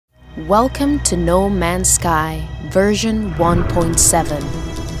Welcome to No Man's Sky, version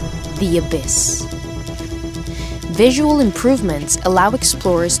 1.7, The Abyss. Visual improvements allow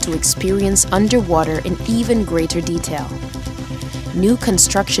explorers to experience underwater in even greater detail. New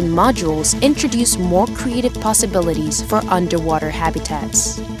construction modules introduce more creative possibilities for underwater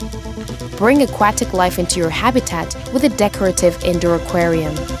habitats. Bring aquatic life into your habitat with a decorative indoor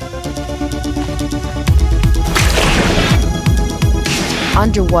aquarium.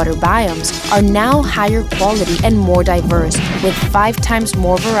 Underwater biomes are now higher quality and more diverse, with 5 times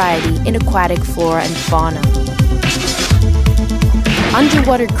more variety in aquatic flora and fauna.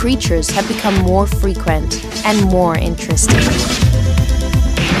 Underwater creatures have become more frequent and more interesting.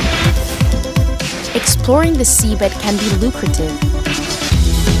 Exploring the seabed can be lucrative,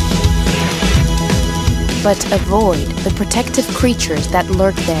 but avoid the protective creatures that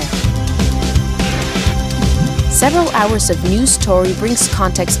lurk there. Several hours of news story brings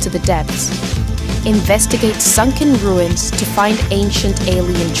context to the depths. Investigate sunken ruins to find ancient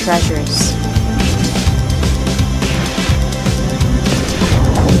alien treasures.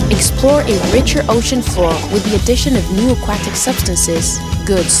 Explore a richer ocean floor with the addition of new aquatic substances,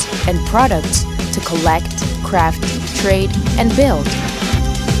 goods, and products to collect, craft, trade, and build.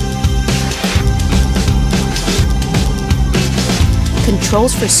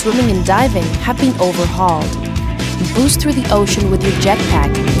 Controls for swimming and diving have been overhauled. Boost through the ocean with your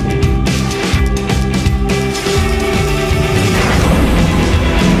jetpack.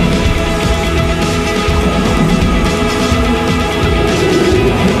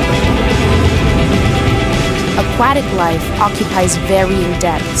 Aquatic life occupies varying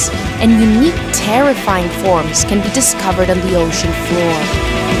depths, and unique, terrifying forms can be discovered on the ocean floor.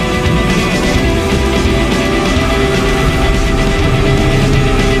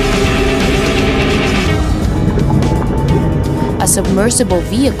 A submersible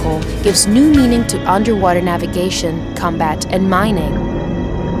vehicle gives new meaning to underwater navigation, combat, and mining.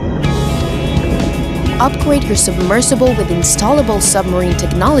 Upgrade your submersible with installable submarine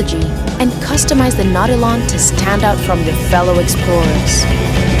technology and customize the Nautilon to stand out from your fellow explorers.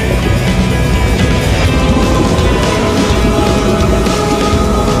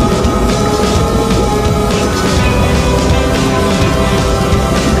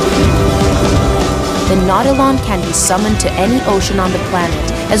 The Nautilon can be summoned to any ocean on the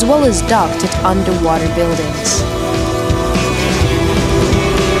planet, as well as docked at underwater buildings.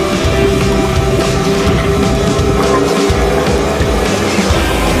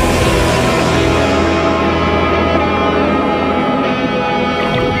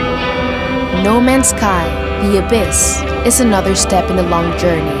 No Man's Sky, The Abyss, is another step in a long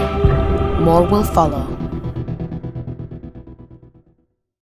journey. More will follow.